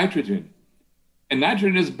mostly nitrogen, and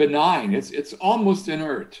nitrogen is benign. It's almost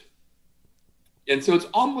inert, and so it's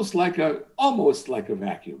almost like a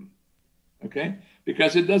vacuum, okay?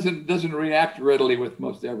 Because it doesn't react readily with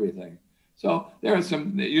most everything. So there are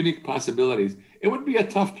some unique possibilities. It would be a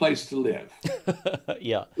tough place to live.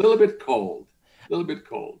 Yeah. A little bit cold.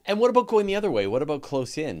 And what about going the other way? What about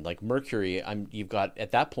close in? Like Mercury, you've got at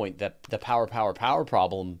that point that the power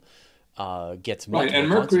problem gets much right. And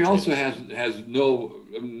Mercury also has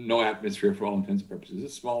no atmosphere for all intents and purposes.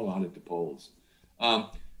 It's small amount at the poles.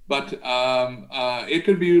 But it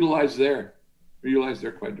could be utilized there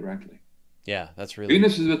quite directly. Yeah, that's really...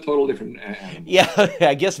 Venus is a total different animal. Yeah,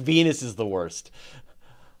 I guess Venus is the worst.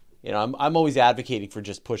 I'm always advocating for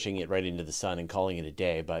just pushing it right into the sun and calling it a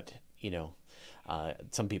day, but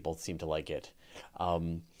some people seem to like it. But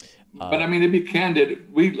I mean, to be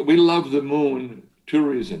candid, we love the moon 2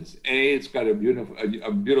 reasons. A, it's got a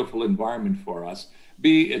beautiful environment for us.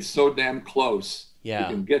 B, it's so damn close. Yeah.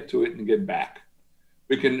 We can get to it and get back.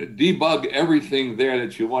 We can debug everything there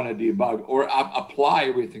that you want to debug, or apply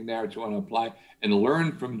everything there that you want to apply, and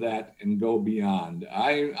learn from that and go beyond.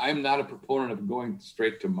 I'm not a proponent of going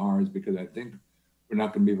straight to Mars, because I think we're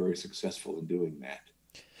not going to be very successful in doing that.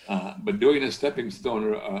 But doing a stepping stone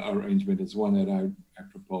arrangement is one that I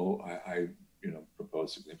propose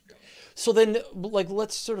significantly. So then, like,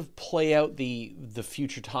 let's sort of play out the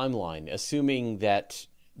future timeline, assuming that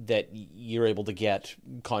you're able to get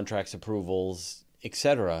contracts, approvals,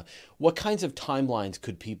 etc. What kinds of timelines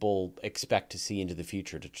could people expect to see into the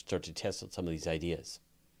future to start to test out some of these ideas?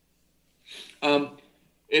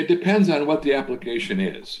 It depends on what the application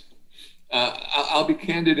is. I'll be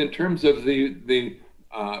candid in terms of the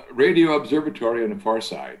radio observatory on the far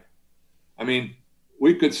side. I mean,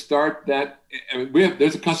 we could start that.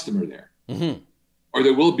 There's a customer there, or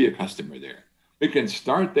there will be a customer there. We can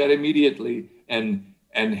start that immediately and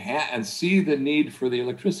see the need for the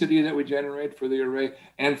electricity that we generate for the array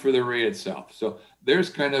and for the array itself. So there's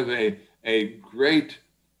kind of a great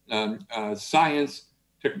science,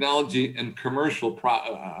 technology, and commercial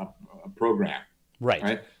program.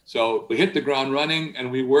 Right. So we hit the ground running,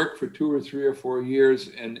 and we work for 2 or 3 or 4 years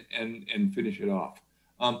and finish it off.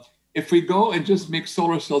 If we go and just make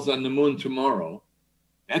solar cells on the moon tomorrow,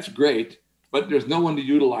 that's great, but there's no one to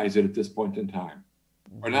utilize it at this point in time,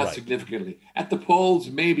 or not significantly. At the poles,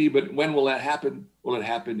 maybe, but when will that happen? Will it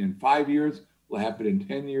happen in 5 years? Will it happen in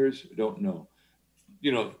 10 years? I don't know.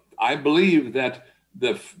 I believe that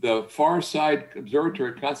the far side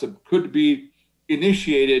observatory concept could be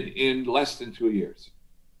initiated in less than 2 years.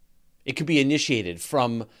 It could be initiated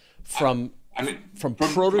from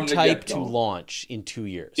prototype to launch in 2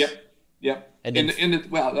 years. Yep. And then,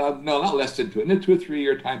 no, not less than 2. In a 2 or 3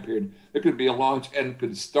 year time period, there could be a launch and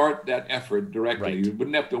could start that effort directly. Right. You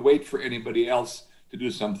wouldn't have to wait for anybody else to do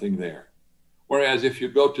something there. Whereas if you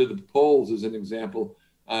go to the poles, as an example,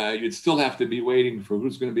 you'd still have to be waiting for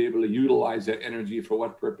who's going to be able to utilize that energy for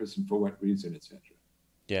what purpose and for what reason, etc.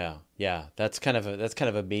 Yeah. That's kind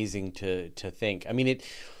of amazing to think. I mean,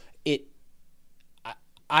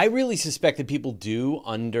 I really suspect that people do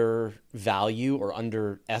undervalue or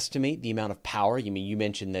underestimate the amount of power. You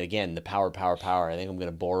mentioned that again, the power. I think I'm going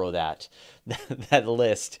to borrow that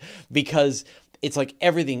list, because it's like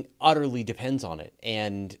everything utterly depends on it,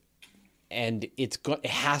 and it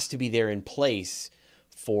has to be there in place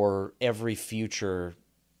for every future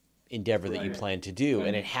endeavor that you plan to do,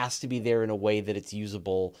 and it has to be there in a way that it's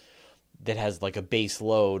usable, that has like a base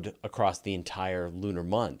load across the entire lunar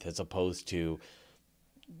month, as opposed to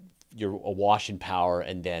you're awash in power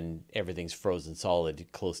and then everything's frozen solid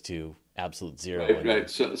close to absolute zero. Right.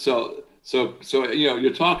 So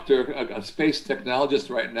you talk to a space technologist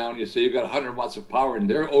right now, and you say you got 100 watts of power, and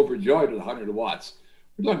they're overjoyed with 100 watts.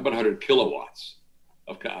 We're talking about 100 kilowatts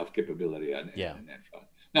of capability on that front.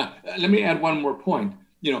 Now, let me add one more point.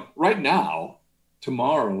 Right now,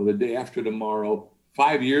 tomorrow, the day after tomorrow,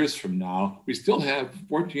 5 years from now, we still have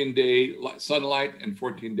 14-day sunlight and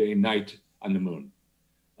 14-day night on the moon.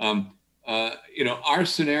 Our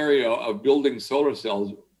scenario of building solar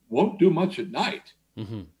cells won't do much at night.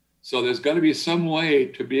 Mm-hmm. So there's got to be some way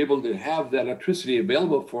to be able to have that electricity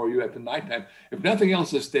available for you at the nighttime, if nothing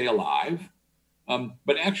else, to stay alive.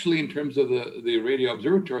 But actually, in terms of the radio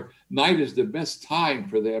observatory, night is the best time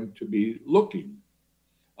for them to be looking.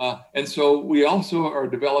 And so we also are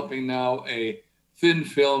developing now a thin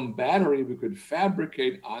film battery we could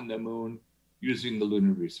fabricate on the moon using the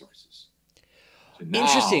lunar resources. Now,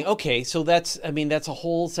 interesting. Okay, so that's a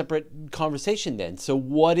whole separate conversation then. So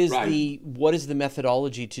what is the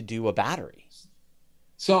methodology to do a battery?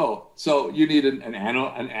 So you need an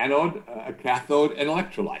anode, a cathode, and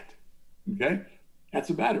electrolyte. Okay,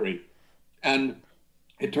 that's a battery. And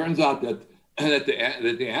it turns out that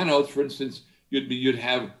the anodes, for instance, you'd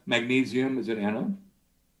have magnesium as an anode,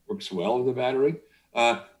 works well with a battery.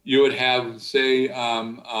 You would have, say,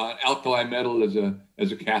 alkali metal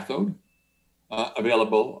as a cathode.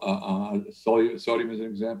 Available, sodium as an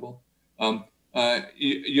example. The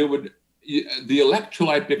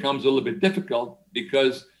electrolyte becomes a little bit difficult,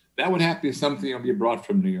 because that would have to be something that would be brought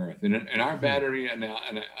from the Earth. In our battery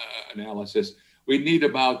analysis, we need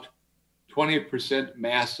about 20%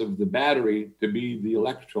 mass of the battery to be the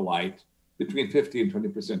electrolyte, between 50 and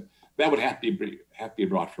 20%. That would have to be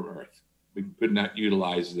brought from Earth. We could not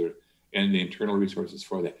utilize the internal resources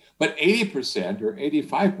for that. But 80% or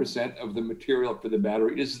 85% of the material for the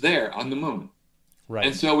battery is there on the moon. Right.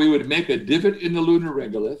 And so we would make a divot in the lunar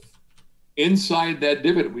regolith. Inside that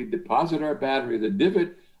divot, we deposit our battery. The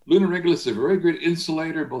divot Lunar regolith is a very good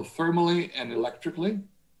insulator, both thermally and electrically.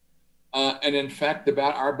 And in fact,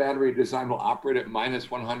 our battery design will operate at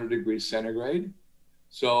minus 100 degrees centigrade.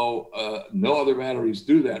 So no other batteries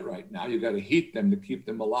do that right now. You got to heat them to keep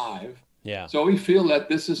them alive. Yeah. So we feel that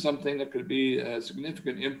this is something that could be a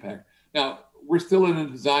significant impact. Now, we're still in a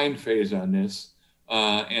design phase on this.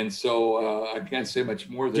 And so I can't say much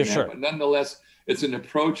more than that. Sure. But nonetheless, it's an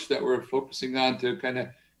approach that we're focusing on to kind of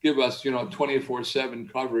give us,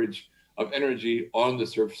 24/7 coverage of energy on the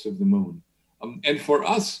surface of the moon. And for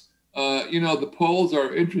us, the poles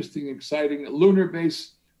are interesting, exciting. Lunar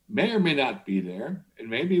base may or may not be there. It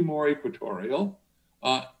may be more equatorial.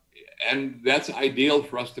 And that's ideal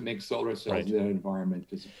for us to make solar cells in that environment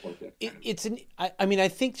to support that. I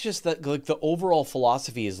think just that, like, the overall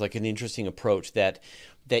philosophy is like an interesting approach that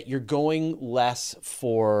you're going less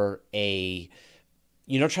for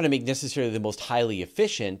you're not trying to make necessarily the most highly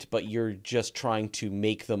efficient, but you're just trying to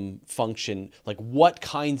make them function. Like, what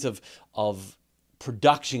kinds of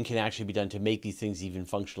production can actually be done to make these things even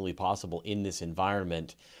functionally possible in this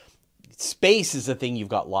environment? Space is the thing you've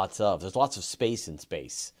got lots of. There's lots of space in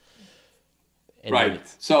space. And right.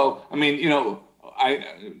 So,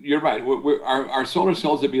 you're right. Our solar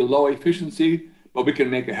cells would be low efficiency, but we can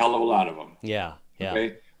make a hell of a lot of them. Yeah.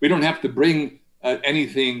 Okay? We don't have to bring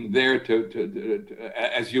anything there to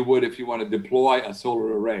as you would if you want to deploy a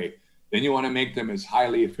solar array. Then you want to make them as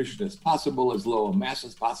highly efficient as possible, as low a mass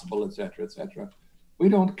as possible, et cetera, et cetera. We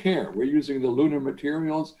don't care. We're using the lunar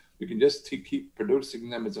materials. We can just keep producing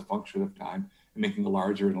them as a function of time and making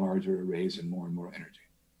larger and larger arrays and more energy.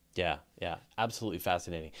 Yeah, absolutely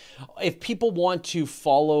fascinating. If people want to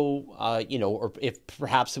follow, or if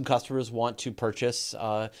perhaps some customers want to purchase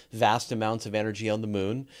vast amounts of energy on the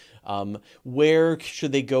moon, where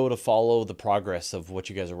should they go to follow the progress of what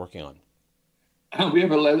you guys are working on? We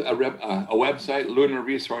have a website, Lunar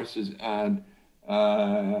Resources, and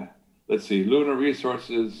let's see, Lunar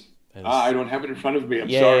Resources. I don't have it in front of me.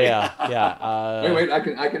 I'm sorry. Yeah. Wait, I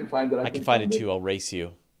can find it. I can find it too. I'll race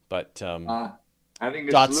you, but. I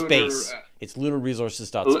think it's space. It's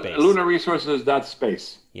lunarresources.space.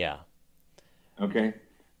 Lunarresources.space. Yeah. Okay.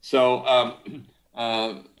 So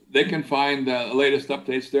they can find the latest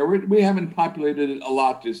updates there. We haven't populated it a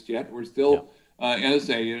lot just yet. We're still, as I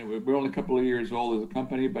say, we're only a couple of years old as a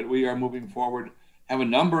company, but we are moving forward. Have a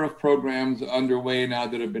number of programs underway now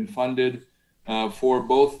that have been funded for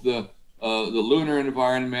both the lunar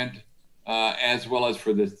environment as well as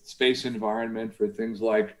for the space environment, for things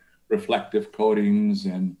like reflective coatings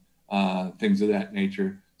and things of that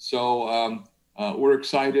nature. So we're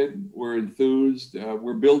excited, we're enthused,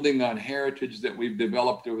 we're building on heritage that we've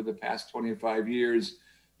developed over the past 25 years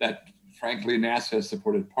that, frankly, NASA has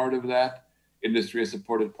supported part of that, industry has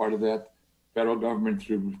supported part of that, federal government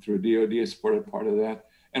through DOD has supported part of that.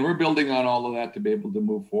 And we're building on all of that to be able to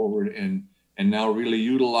move forward and now really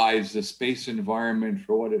utilize the space environment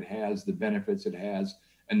for what it has, the benefits it has,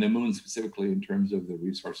 and the moon specifically in terms of the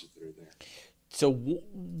resources that are there. So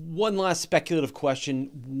one last speculative question.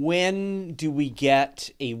 When do we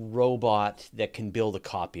get a robot that can build a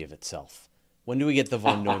copy of itself? When do we get the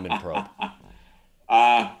von Neumann probe?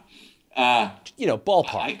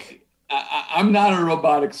 Ballpark. I'm not a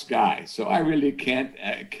robotics guy, so I really can't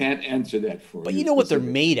answer that for you. But you know what they're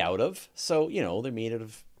made out of. So, they're made out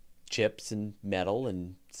of chips and metal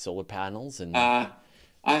and solar panels and...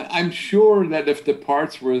 I'm sure that if the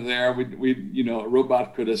parts were there, a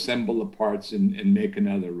robot could assemble the parts and make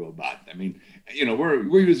another robot. I mean,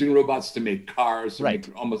 we're using robots to make cars, to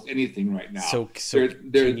make almost anything right now. So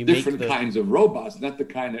there are different kinds of robots, not the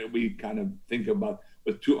kind that we kind of think about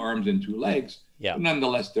with 2 arms and 2 legs. Yeah. But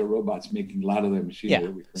nonetheless, they're robots making a lot of the machinery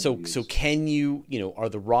that we currently use. So can you, are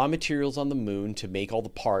the raw materials on the moon to make all the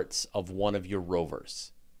parts of one of your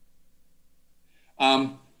rovers?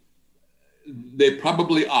 They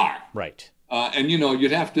probably are. Right. And,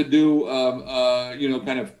 you'd have to do,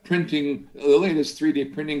 kind of printing. The latest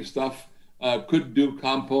 3D printing stuff could do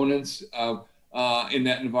components in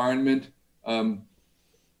that environment.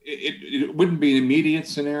 It wouldn't be an immediate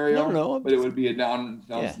scenario. No. But it would be a down.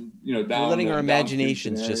 We're letting our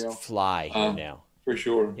imaginations just fly here now. For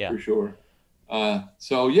sure. Yeah. For sure.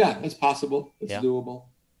 So, yeah, it's possible. It's doable.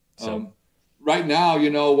 Right now,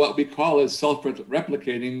 what we call is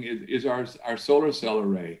self-replicating is our solar cell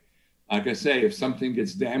array. Like I say, if something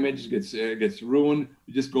gets damaged, gets ruined,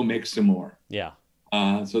 we just go make some more. Yeah.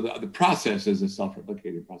 So the process is a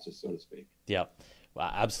self-replicating process, so to speak. Yeah.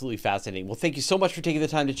 Wow, absolutely fascinating. Well, thank you so much for taking the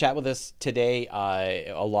time to chat with us today.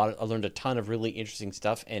 I learned a ton of really interesting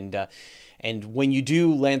stuff. And when you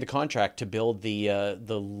do land the contract to build the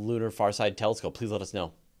Lunar Farside Telescope, please let us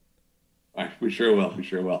know. All right. We sure will. We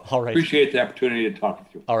sure will. All right. Appreciate the opportunity to talk with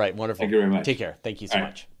you. All right. Wonderful. Thank you very much. Take care. Thank you so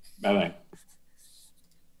much. Bye-bye.